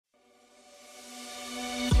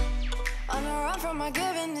On a run from my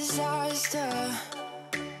given disaster,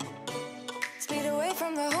 speed away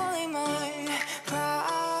from the holy mind,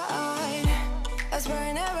 pride. That's where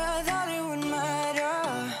I never thought it would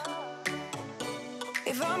matter.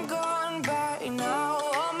 If I'm gone by now,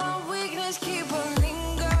 all my weakness keep on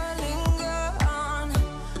linger on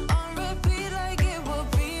repeat like it will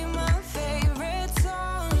be my favorite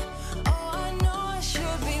song. Oh, I know I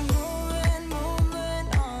should be moving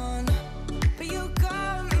on, but you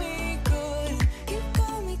got me good, you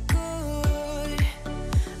got me good.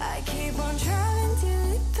 I keep on driving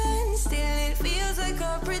till it bends, still it feels like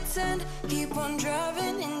I pretend. Keep on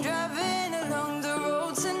driving and driving along the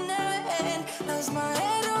road to never end. Lost my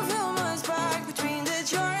head over my back between the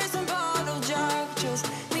jars and bottle jack. Just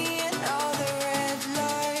me and all the red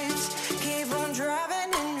lights. Keep on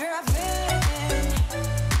driving and driving.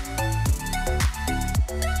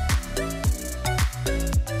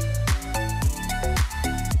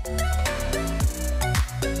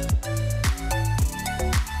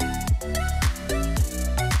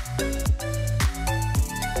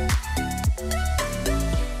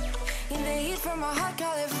 In the heat from my hot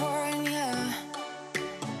California,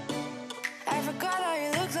 I forgot how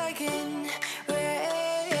you looked like in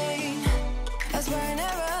rain. That's why I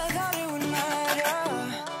never thought it would matter.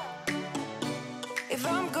 If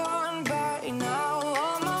I'm gone by now,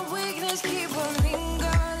 all my weakness keep on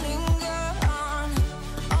linger on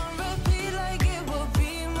repeat like it will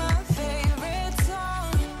be my favorite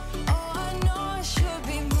song. Oh, I know I should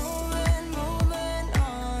be moving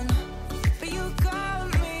on, but you got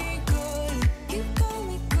me good, you got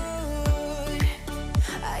me good.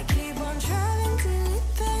 I keep on driving till it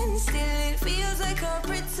bends, still it feels like I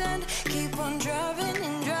pretend. Keep on driving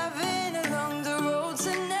and driving along the road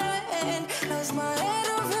to never end. Lost my head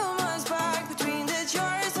over my back between the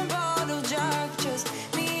jars and bottle jack. Just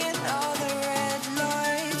me and all the red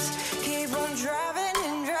lights. Keep on driving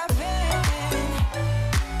and driving.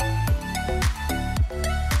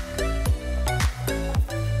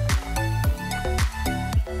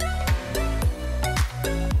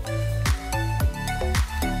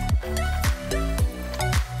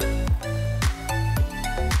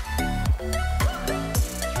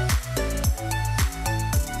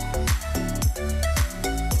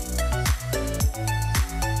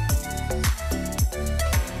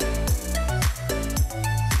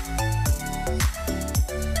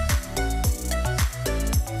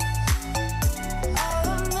 All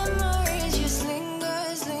the memories just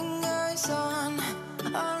lingers on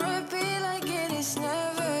repeat like it is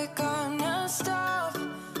never gonna stop.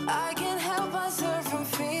 I can't help myself from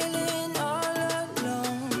feeling all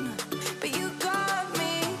alone, but you got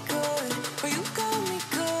me good, oh, you got me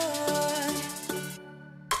good.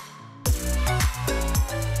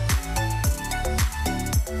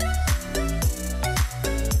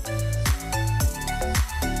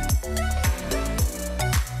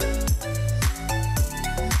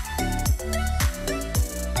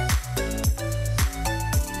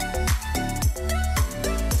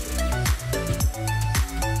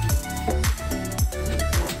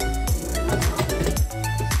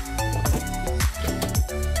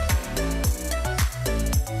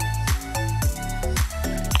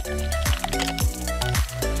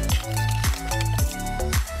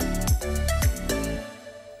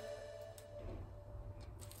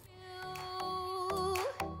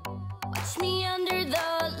 Watch me under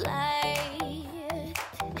the light,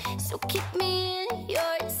 so keep me in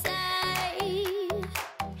your sight,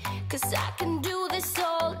 'cause I can do this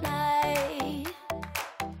all night.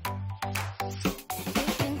 You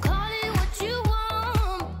can call it what you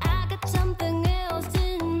want, I got something else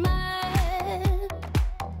in mind.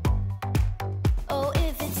 Oh,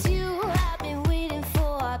 if it's you I've been waiting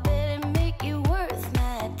for, I better make it worth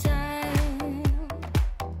my time.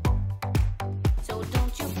 So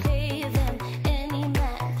don't you pay them any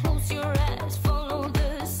mind, close your eyes, follow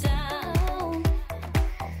the sound.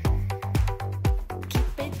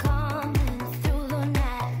 Keep it coming through the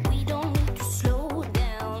night, we don't need to slow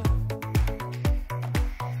down.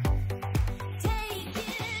 Take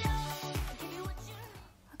it all, give you what you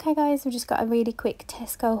need. Okay guys, we've just got a really quick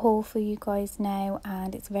Tesco haul for you guys now,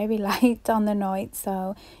 and it's very late on the night,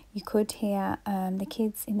 so you could hear the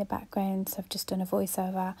kids in the background, so I've just done a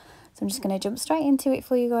voiceover. So I'm just going to jump straight into it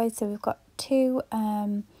for you guys. So we've got 2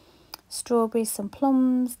 strawberries, some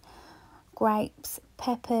plums, grapes,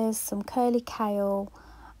 peppers, some curly kale.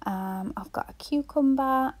 I've got a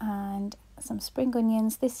cucumber and some spring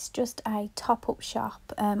onions. This is just a top-up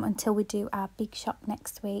shop until we do our big shop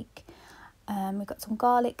next week. We've got some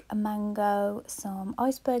garlic, a mango, some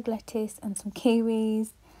iceberg lettuce and some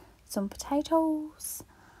kiwis, some potatoes,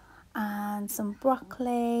 and some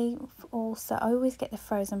broccoli. Also, I always get the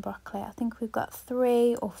frozen broccoli. I think we've got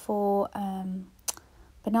 3 or 4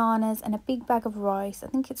 bananas and a big bag of rice. I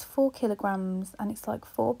think it's 4 kilograms and it's like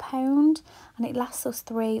 £4, and it lasts us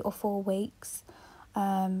 3 or 4 weeks.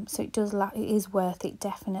 So it is worth it,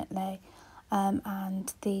 definitely.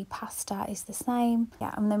 And the pasta is the same.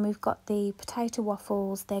 Yeah, and then we've got the potato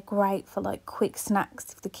waffles. They're great for like quick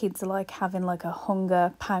snacks if the kids are like having like a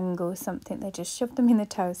hunger pang or something. They just shove them in the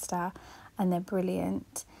toaster and they're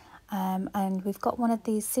brilliant. And we've got one of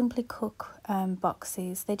these Simply Cook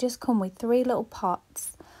boxes. They just come with 3 little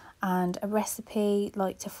pots and a recipe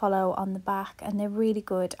like to follow on the back, and they're really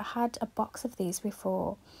good. I had a box of these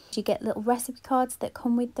before. You get little recipe cards that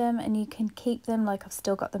come with them and you can keep them. Like, I've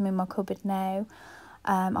still got them in my cupboard now.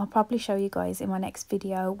 I'll probably show you guys in my next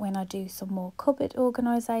video when I do some more cupboard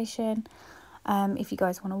organisation, if you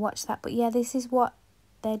guys want to watch that. But yeah, this is what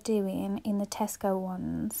they're doing in the Tesco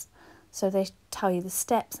ones. So they tell you the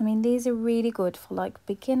steps. I mean, these are really good for like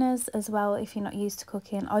beginners as well if you're not used to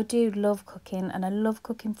cooking. I do love cooking and I love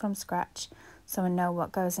cooking from scratch, so I know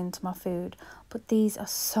what goes into my food. But these are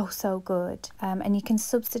so good. And you can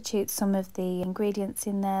substitute some of the ingredients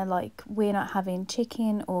in there, like we're not having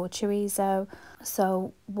chicken or chorizo.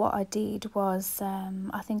 So what I did was,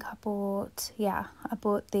 I think I bought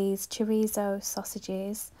these chorizo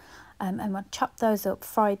sausages. And I chopped those up,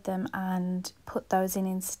 fried them and put those in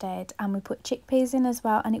instead. And we put chickpeas in as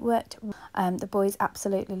well, and it worked. The boys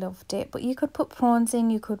absolutely loved it. But you could put prawns in,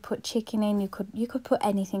 you could put chicken in, you could put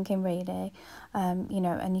anything in really. You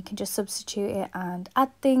know, and you can just substitute it and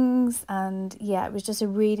add things. And yeah, it was just a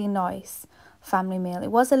really nice family meal. It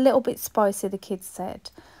was a little bit spicy, the kids said.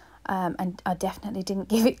 And I definitely didn't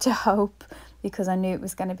give it to Hope because I knew it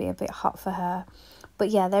was going to be a bit hot for her. But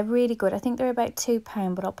yeah, they're really good. I think they're about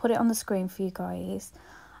 £2, but I'll put it on the screen for you guys.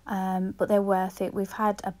 But they're worth it. We've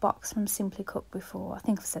had a box from Simply Cook before. I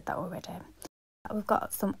think I've said that already. We've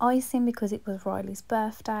got some icing because it was Riley's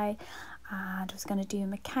birthday. And I was going to do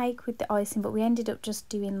him a cake with the icing, but we ended up just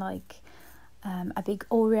doing like a big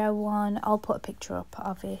Oreo one. I'll put a picture up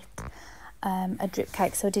of it. A drip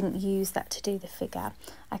cake, so I didn't use that to do the figure.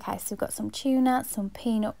 Okay, so we've got some tuna, some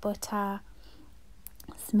peanut butter,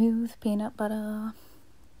 smooth peanut butter,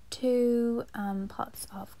 2 pots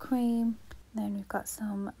of cream. Then we've got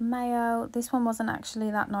some mayo. This one wasn't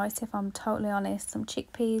actually that nice, if I'm totally honest. Some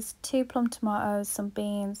chickpeas, 2 plum tomatoes, some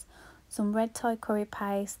beans, some red Thai curry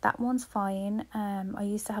paste. That one's fine. I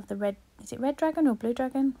used to have the red, is it red dragon or blue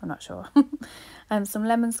dragon? I'm not sure. Some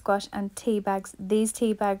lemon squash and tea bags. These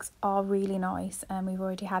tea bags are really nice, and we've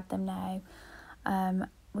already had them now.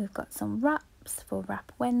 We've got some wraps for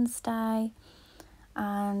Wrap Wednesday.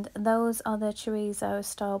 And those are the chorizo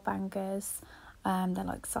style bangers. They're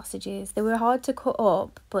like sausages. They were hard to cut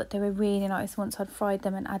up, but they were really nice once I'd fried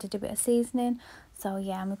them and added a bit of seasoning. So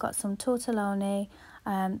yeah, and we've got some tortelloni.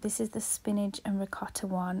 This is the spinach and ricotta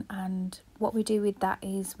one, and what we do with that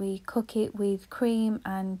is we cook it with cream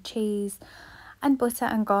and cheese and butter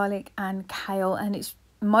and garlic and kale, and it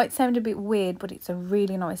might sound a bit weird, but it's a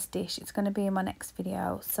really nice dish. It's going to be in my next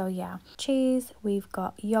video. So yeah, cheese. We've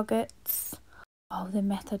got yogurts. Oh, the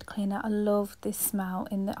method cleaner. I love this smell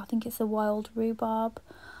in the, I think it's a wild rhubarb.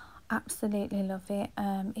 Absolutely love it.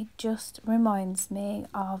 It just reminds me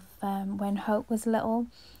of when Hope was little,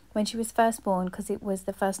 when she was first born, because it was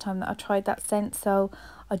the first time that I tried that scent. So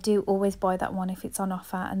I do always buy that one if it's on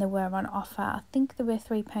offer, and they were on offer. I think they were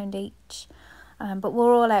 £3 each. But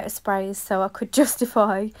we're all out of sprays, so I could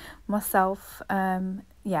justify myself.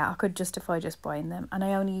 Yeah, I could justify just buying them. And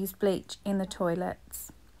I only use bleach in the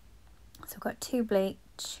toilets. So I've got 2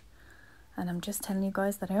 bleach, and I'm just telling you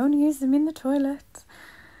guys that I only use them in the toilet.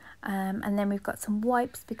 And then we've got some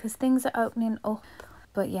wipes because things are opening up.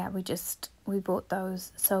 But yeah, we bought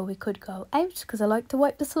those so we could go out, because I like to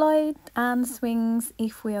wipe the slide and swings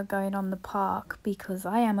if we are going on the park, because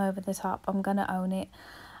I am over the top. I'm going to own it.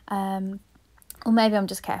 Or maybe I'm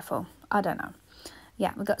just careful. I don't know.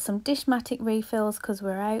 Yeah, we've got some Dishmatic refills because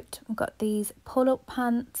we're out. We've got these pull-up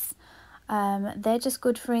pants. They're just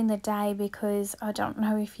good for in the day, because I don't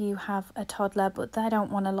know if you have a toddler, but they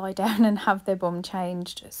don't want to lie down and have their bum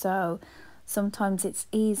changed. So sometimes it's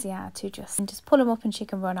easier to just pull them up and she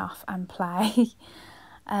can run off and play.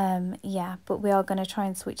 Yeah, but we are going to try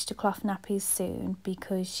and switch to cloth nappies soon,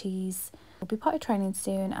 because will be potty training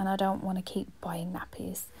soon, and I don't want to keep buying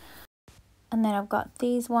nappies. And then I've got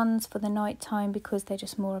these ones for the night time because they're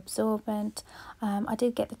just more absorbent. I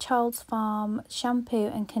did get the Child's Farm shampoo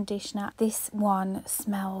and conditioner. This one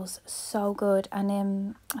smells so good,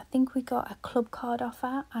 and I think we got a club card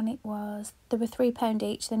offer, and they were £3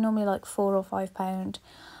 each. They're normally like £4 or £5,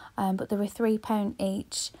 but they were £3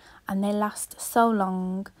 each, and they last so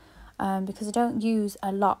long because I don't use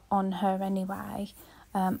a lot on her anyway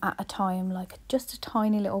at a time, like just a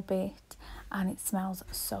tiny little bit, and it smells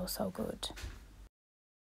so good.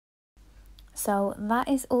 So that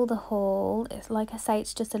is all the haul. It's like I say,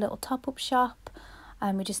 it's just a little top-up shop,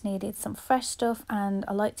 and we just needed some fresh stuff, and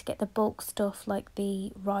I like to get the bulk stuff like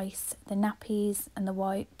the rice, the nappies and the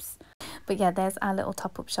wipes. But yeah, there's our little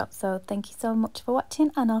top-up shop. So thank you so much for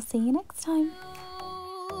watching, and I'll see you next time.